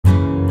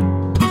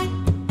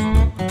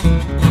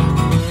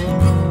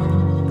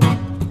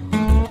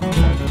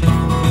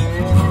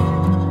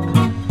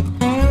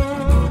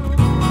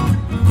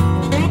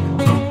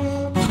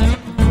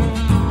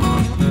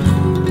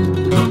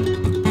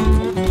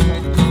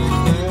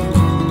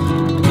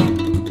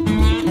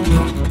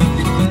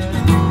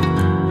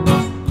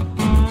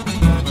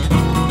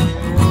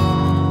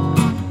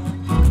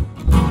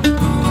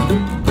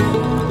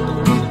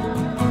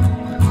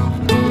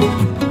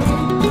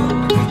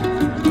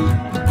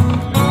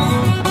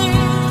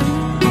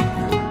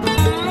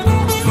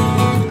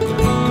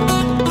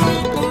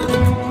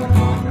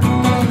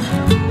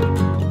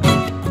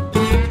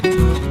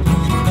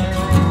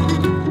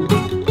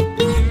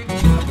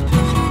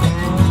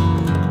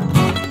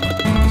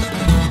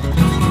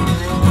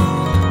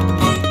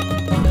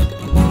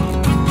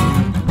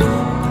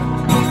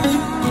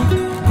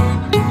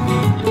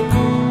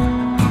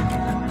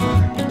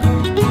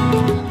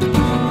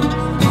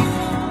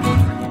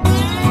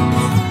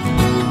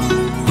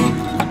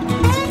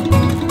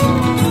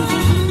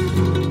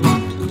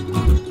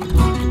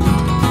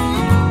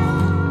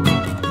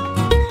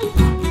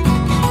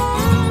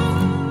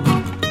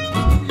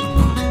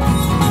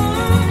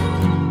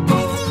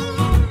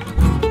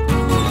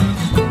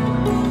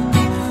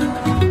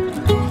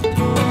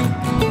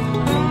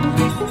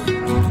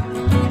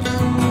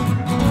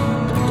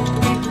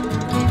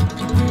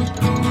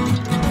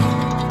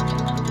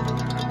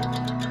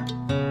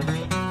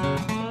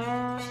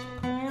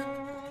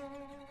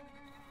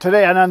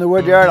Today on the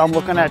Woodyard, I'm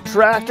looking at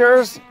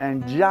tractors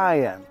and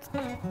giants.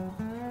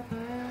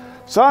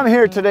 So I'm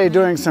here today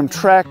doing some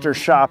tractor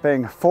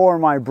shopping for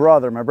my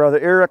brother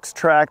Eric's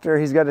tractor.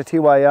 He's got a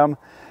TYM.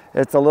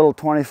 It's a little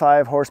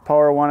 25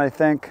 horsepower one, I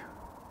think.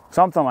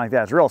 Something like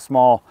that. It's real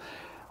small.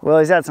 Well,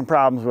 he's had some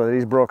problems with it.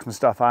 He's broke some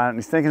stuff on it, and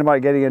he's thinking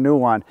about getting a new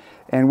one.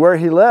 And where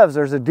he lives,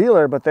 there's a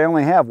dealer, but they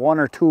only have one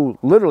or two,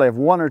 literally have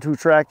one or two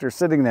tractors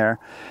sitting there.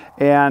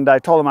 And I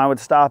told him I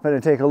would stop in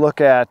and take a look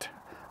at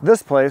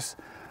this place.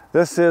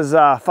 This is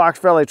Fox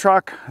Valley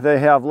Truck. They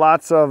have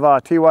lots of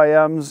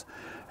TYMs.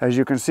 As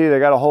you can see, they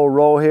got a whole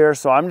row here.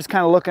 So I'm just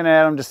kind of looking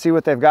at them to see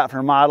what they've got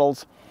for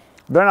models.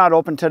 They're not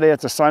open today,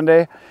 it's a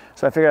Sunday.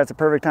 So I figured that's a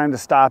perfect time to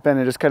stop in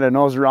and just kind of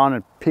nose around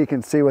and peek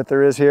and see what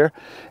there is here.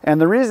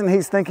 And the reason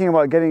he's thinking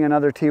about getting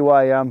another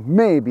TYM,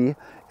 maybe,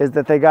 is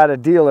that they got a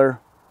dealer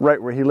right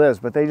where he lives,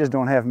 but they just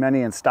don't have many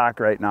in stock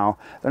right now.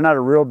 They're not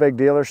a real big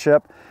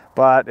dealership,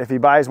 but if he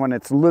buys one,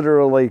 it's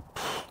literally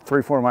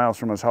 3-4 miles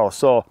from his house.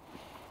 So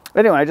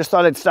anyway, I just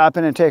thought I'd stop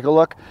in and take a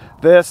look.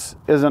 This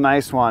is a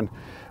nice one.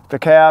 The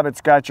cab, it's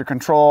got your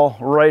control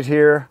right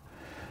here,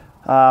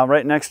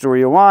 right next to where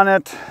you want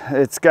it.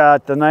 It's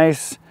got the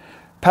nice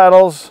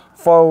pedals,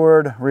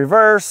 forward,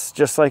 reverse,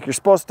 just like you're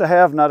supposed to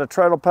have, not a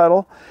treadle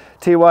pedal.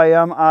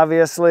 TYM,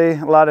 obviously,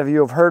 a lot of you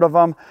have heard of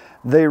them.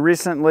 They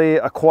recently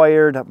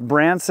acquired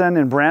Branson,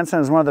 and Branson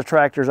is one of the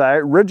tractors I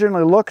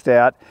originally looked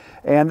at,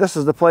 and this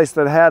is the place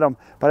that had them,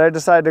 but I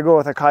decided to go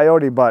with a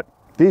Coyote, but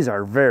these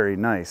are very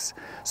nice.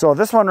 So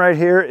this one right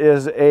here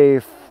is a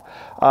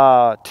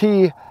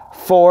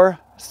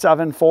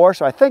T474,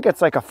 so I think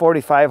it's like a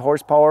 45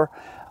 horsepower.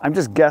 I'm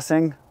just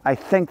guessing. I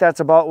think that's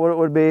about what it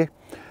would be.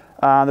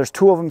 There's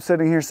two of them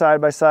sitting here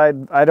side by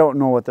side. I don't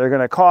know what they're going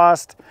to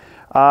cost.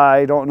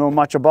 I don't know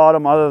much about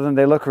them other than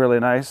they look really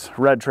nice.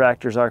 Red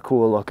tractors are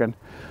cool looking.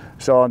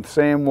 So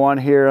same one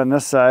here on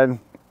this side.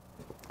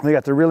 They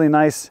got the really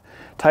nice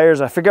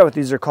tires. I forget what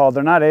these are called.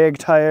 They're not egg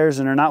tires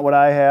and they're not what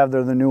I have.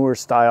 They're the newer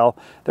style.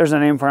 There's a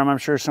name for them. I'm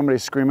sure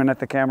somebody's screaming at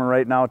the camera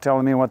right now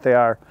telling me what they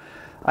are.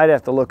 I'd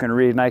have to look and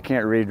read, and I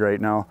can't read right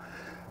now.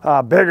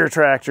 Bigger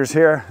tractors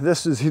here.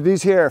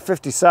 These here are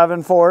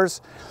 57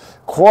 4s.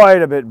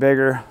 Quite a bit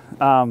bigger.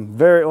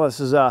 This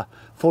is a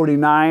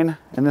 49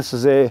 and this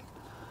is a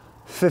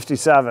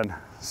 57.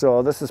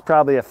 So this is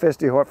probably a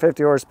 50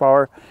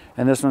 horsepower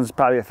and this one's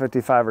probably a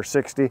 55 or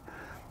 60.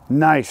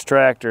 Nice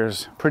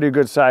tractors, pretty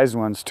good sized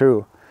ones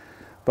too.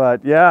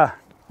 But yeah,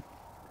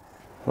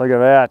 look at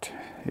that.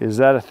 Is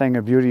that a thing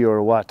of beauty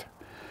or what?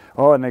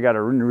 Oh, and they got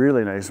a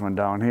really nice one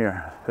down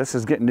here. This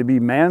is getting to be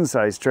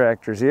man-sized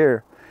tractors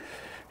here.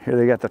 Here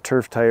they got the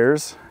turf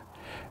tires.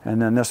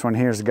 And then this one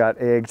here's got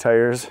egg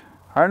tires.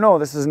 Or no,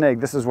 this is an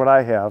egg. This is what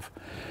I have.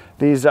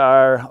 These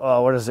are,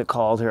 oh, what is it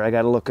called here? I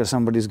got to look because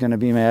somebody's going to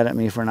be mad at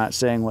me for not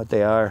saying what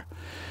they are.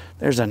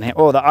 There's a name.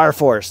 Oh, the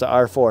R4s. The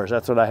R4s.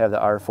 That's what I have, the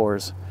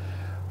R4s.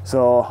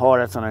 So, oh,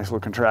 that's a nice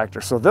looking tractor.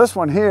 So this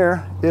one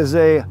here is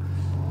it's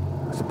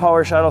a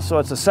power shuttle. So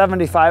it's a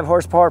 75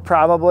 horsepower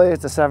probably.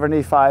 It's a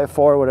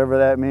 75.4, whatever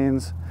that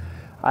means.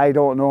 I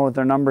don't know what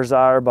their numbers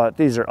are, but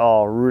these are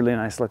all really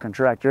nice looking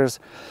tractors.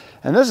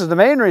 And this is the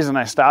main reason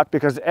I stopped,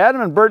 because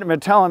Adam and Bert have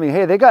been telling me,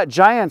 hey, they got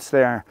giants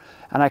there.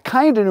 And I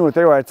kind of knew what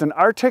they were. It's an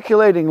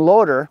articulating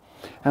loader.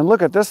 And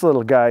look at this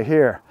little guy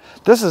here.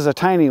 This is a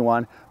tiny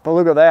one, but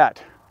look at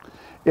that.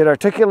 It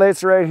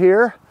articulates right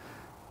here.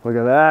 Look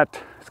at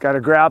that. It's got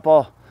a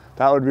grapple.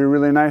 That would be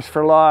really nice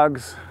for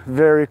logs.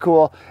 Very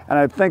cool. And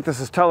I think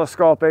this is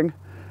telescoping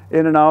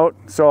in and out.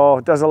 So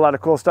it does a lot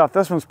of cool stuff.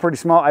 This one's pretty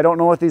small. I don't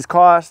know what these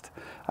cost.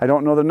 I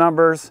don't know the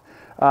numbers.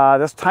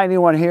 This tiny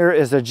one here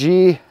is a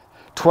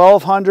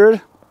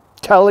G1200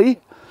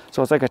 Telly.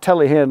 So it's like a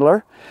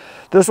telehandler.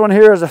 This one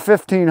here is a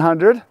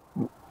 1500.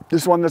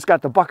 This one that's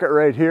got the bucket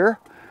right here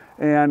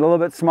and a little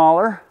bit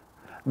smaller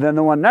than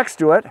the one next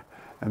to it.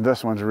 And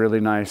this one's really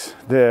nice.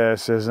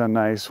 This is a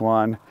nice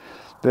one.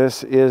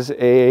 This is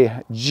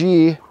a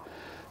G2700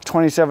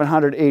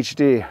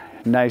 HD.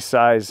 Nice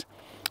size.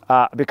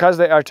 Because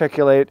they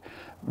articulate,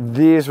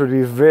 these would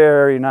be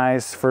very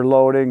nice for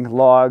loading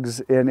logs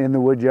in the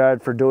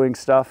woodyard for doing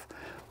stuff.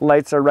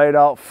 Lights are right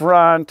out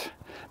front,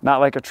 not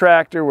like a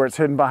tractor where it's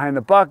hidden behind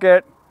the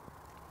bucket.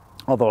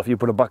 Although if you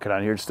put a bucket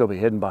on here, it'd still be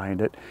hidden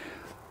behind it.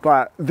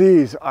 But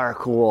these are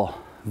cool,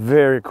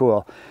 very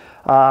cool.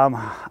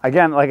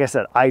 Again, like I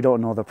said, I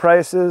don't know the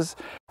prices.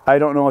 I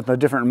don't know what the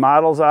different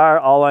models are.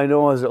 All I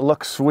know is it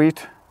looks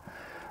sweet.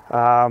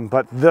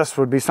 But this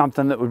would be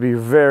something that would be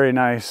very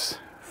nice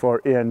for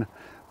in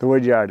the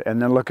woodyard.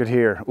 And then look at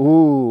here.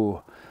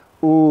 Ooh,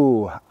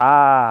 ooh,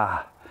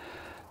 ah.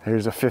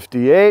 There's a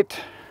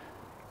 58.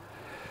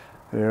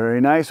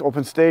 Very nice,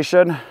 open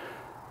station.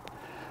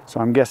 So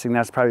I'm guessing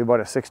that's probably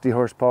about a 60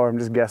 horsepower. I'm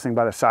just guessing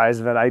by the size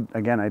of it.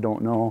 Again, I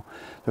don't know.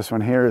 This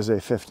one here is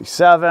a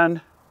 57.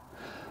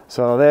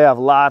 So they have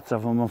lots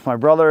of them. If my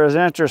brother is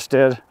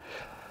interested,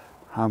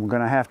 I'm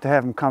gonna have to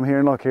have him come here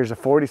and look. Here's a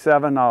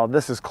 47. Now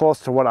this is close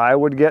to what I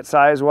would get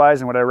size-wise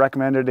and what I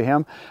recommended to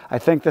him. I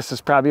think this is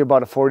probably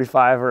about a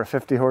 45 or a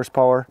 50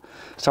 horsepower,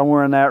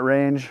 somewhere in that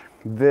range.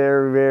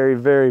 Very, very,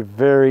 very,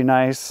 very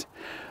nice.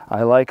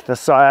 I like the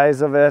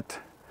size of it.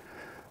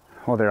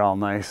 Well, they're all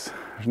nice.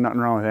 There's nothing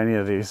wrong with any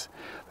of these.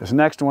 This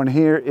next one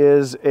here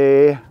is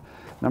a,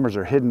 numbers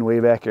are hidden way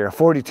back here, a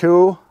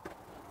 42,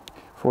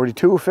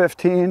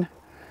 15.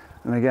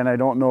 And again, I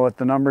don't know what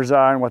the numbers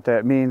are and what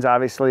that means.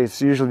 Obviously,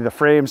 it's usually the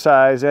frame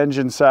size,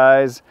 engine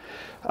size,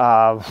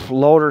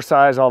 loader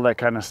size, all that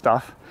kind of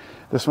stuff.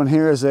 This one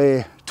here is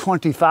a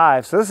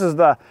 25. So this is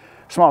the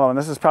smaller one.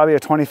 This is probably a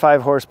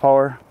 25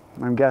 horsepower,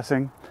 I'm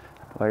guessing.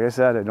 Like I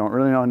said, I don't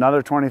really know.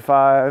 Another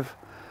 25,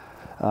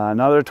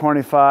 another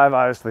 25.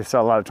 Obviously,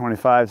 sell a lot of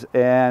 25s,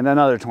 and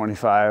another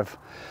 25.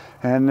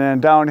 And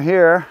then down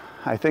here,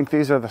 I think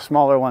these are the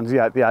smaller ones.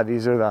 Yeah,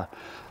 these are the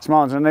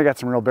small ones, and they got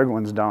some real big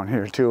ones down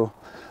here too.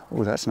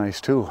 Oh, that's nice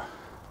too.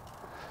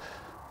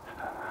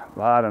 A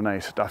lot of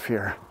nice stuff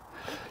here.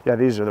 Yeah,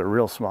 these are the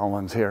real small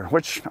ones here,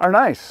 which are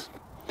nice.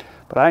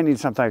 But I need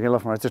something I can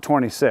lift more. It's a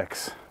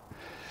 26.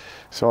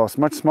 So it's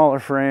much smaller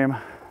frame.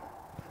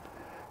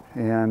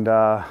 And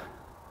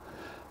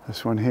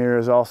this one here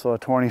is also a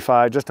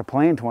 25, just a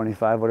plain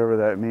 25, whatever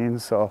that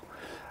means. So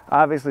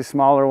obviously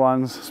smaller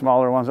ones,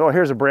 smaller ones. Oh,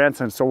 here's a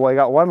Branson. So I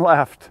got one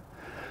left.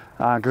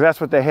 Because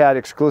that's what they had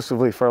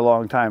exclusively for a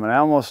long time. And I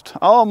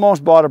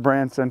almost bought a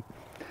Branson.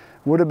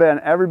 Would have been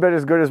every bit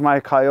as good as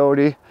my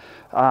Coyote,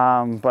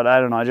 but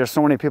I don't know, just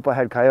so many people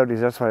had Coyotes,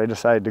 that's what I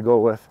decided to go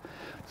with.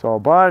 So a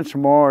bunch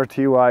more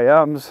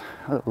TYMs,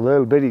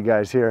 little bitty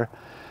guys here,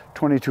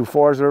 22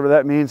 4s, whatever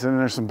that means, and then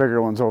there's some bigger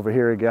ones over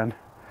here again.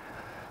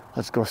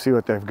 Let's go see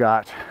what they've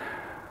got.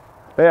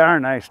 They are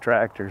nice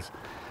tractors,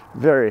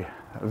 very,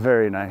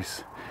 very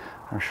nice.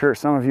 I'm sure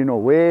some of you know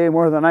way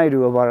more than I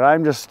do about it.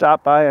 I'm just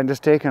stopped by and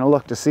just taking a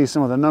look to see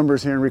some of the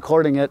numbers here and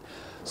recording it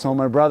so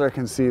my brother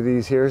can see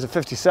these here. Here's a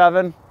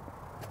 57.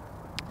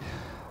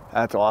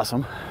 That's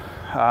awesome.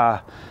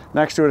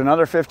 Next to it,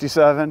 another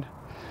 57.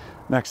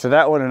 Next to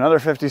that one, another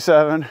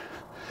 57.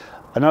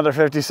 Another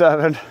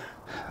 57.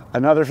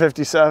 Another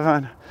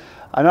 57.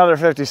 Another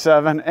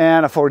 57.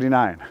 And a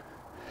 49.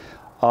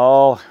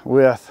 All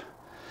with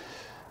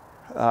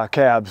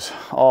cabs.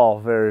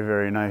 All very,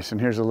 very nice. And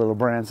here's a little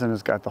Branson.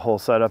 It's got the whole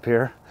setup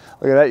here.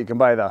 Look at that. You can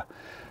buy the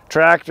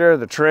tractor,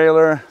 the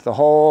trailer, the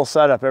whole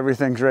setup.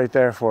 Everything's right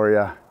there for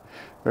you.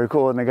 Very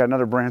cool. And they got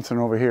another Branson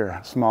over here.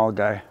 A small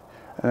guy.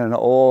 And an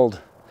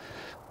old,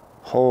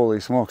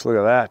 holy smokes, look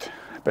at that.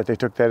 I bet they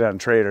took that on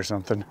trade or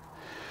something.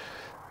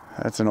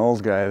 That's an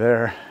old guy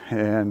there.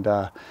 And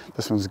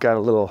this one's got a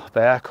little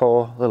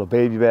backhoe, little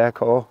baby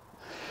backhoe.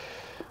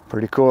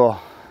 Pretty cool.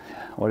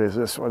 What is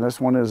this one?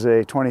 This one is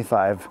a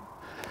 25,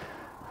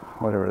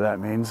 whatever that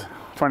means.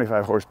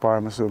 25 horsepower,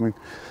 I'm assuming.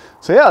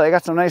 So yeah, they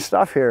got some nice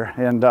stuff here.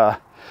 And I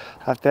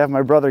have to have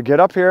my brother get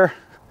up here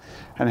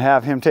and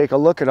have him take a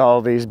look at all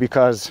of these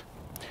because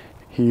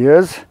he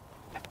is,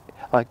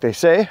 like they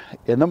say,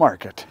 in the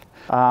market.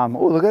 Oh,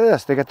 look at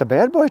this. They got the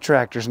bad boy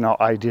tractors now.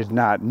 I did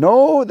not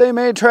know they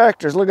made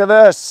tractors. Look at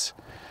this.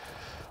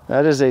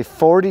 That is a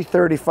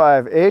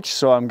 4035H,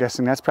 so I'm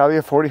guessing that's probably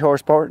a 40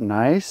 horsepower.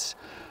 Nice,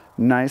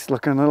 nice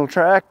looking little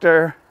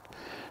tractor.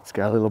 It's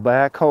got a little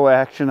backhoe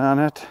action on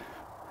it.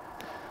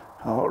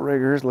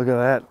 Outriggers, look at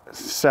that.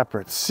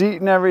 Separate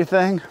seat and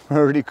everything.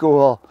 Pretty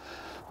cool.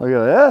 Look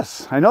at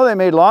this. I know they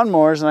made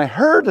lawnmowers, and I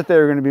heard that they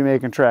were going to be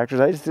making tractors.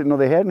 I just didn't know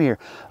they had any here.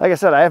 Like I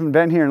said, I haven't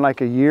been here in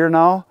like a year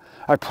now.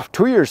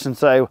 2 years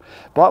since I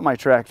bought my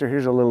tractor.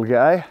 Here's a little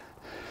guy.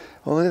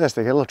 Oh, look at this.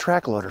 They got a little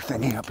track loader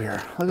thingy up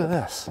here. Look at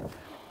this.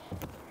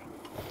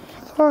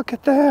 Look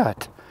at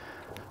that.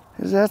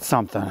 Is that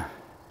something?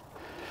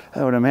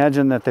 I would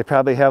imagine that they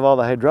probably have all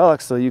the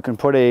hydraulics so you can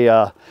put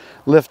a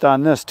lift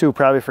on this too,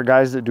 probably for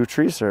guys that do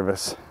tree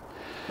service.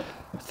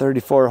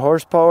 34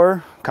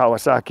 horsepower,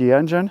 Kawasaki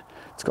engine.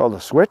 It's called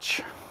a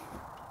Switch.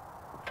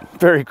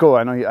 Very cool.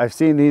 I know I've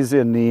seen these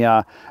in the,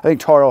 I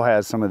think Toro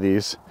has some of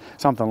these.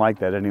 Something like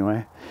that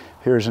anyway.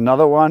 Here's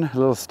another one, a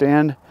little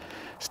stand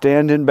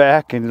in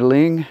back and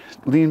lean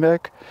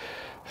back.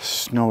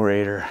 Snow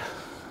Raider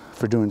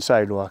for doing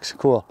sidewalks.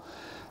 Cool.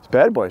 These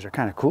bad boys are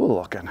kind of cool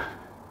looking.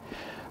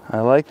 I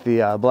like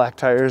the black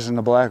tires and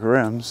the black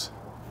rims.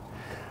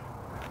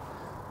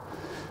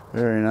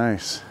 Very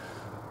nice.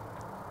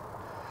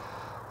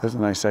 This is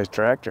a nice size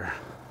tractor,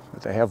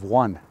 but they have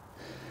one,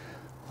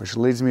 which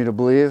leads me to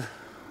believe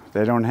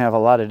they don't have a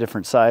lot of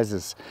different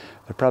sizes.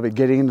 They're probably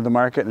getting into the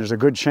market, and there's a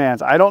good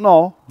chance, I don't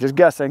know, just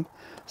guessing,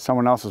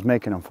 someone else is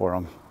making them for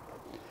them.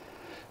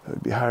 It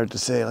would be hard to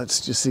say.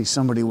 Let's just see,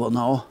 somebody will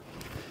know.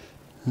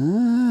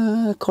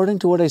 According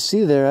to what I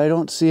see there, I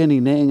don't see any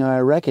name I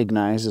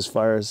recognize as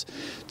far as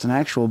it's an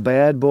actual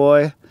bad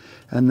boy.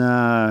 And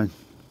the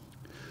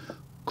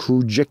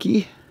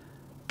Kujiki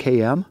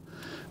KM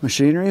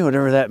machinery,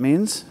 whatever that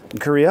means, in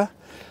Korea.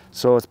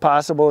 So it's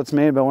possible it's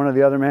made by one of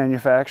the other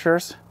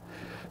manufacturers.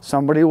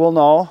 Somebody will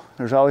know.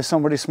 There's always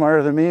somebody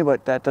smarter than me,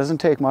 but that doesn't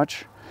take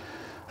much.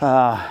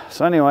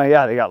 So anyway,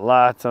 yeah, they got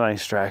lots of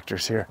nice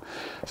tractors here.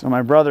 So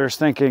my brother's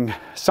thinking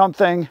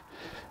something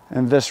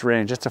in this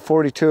range. It's a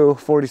 42,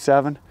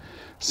 47,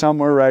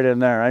 somewhere right in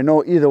there. I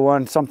know either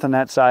one, something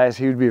that size,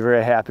 he would be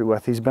very happy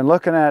with. He's been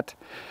looking at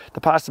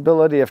the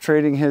possibility of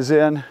trading his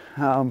in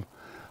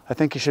I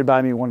think you should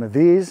buy me one of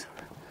these.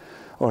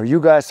 Or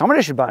you guys,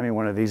 somebody should buy me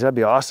one of these. That'd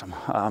be awesome.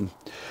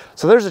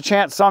 So there's a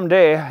chance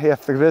someday,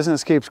 if the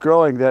business keeps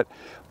growing, that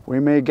we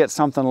may get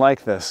something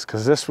like this,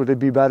 because this would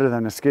be better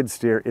than a skid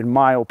steer, in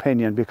my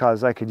opinion,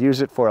 because I could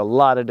use it for a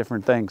lot of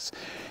different things.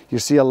 You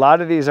see a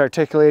lot of these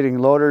articulating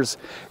loaders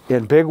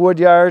in big wood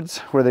yards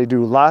where they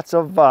do lots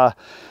of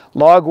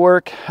log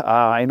work.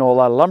 I know a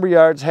lot of lumber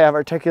yards have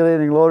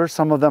articulating loaders.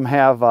 Some of them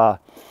have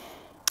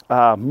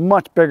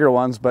much bigger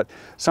ones, but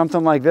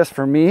something like this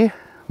for me,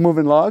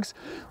 moving logs,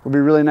 would be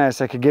really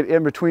nice. I could get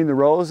in between the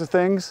rows of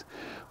things,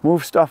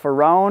 move stuff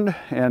around,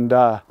 and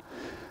it'd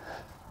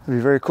be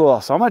very cool.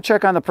 So I'm gonna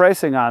check on the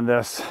pricing on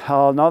this.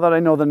 Now that I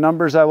know the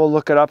numbers, I will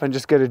look it up and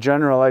just get a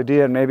general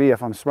idea, and maybe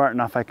if I'm smart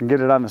enough, I can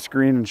get it on the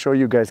screen and show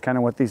you guys kind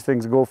of what these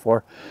things go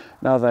for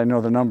now that I know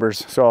the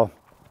numbers. So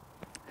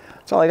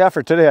that's all I got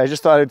for today. I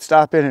just thought I'd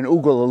stop in and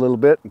oogle a little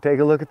bit and take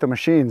a look at the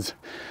machines.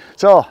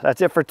 So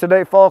that's it for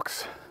today,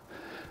 folks.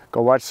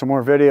 Go watch some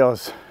more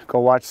videos. Go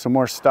watch some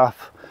more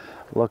stuff.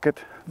 Look at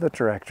the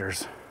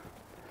tractors.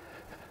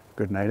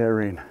 Good night,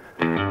 Irene.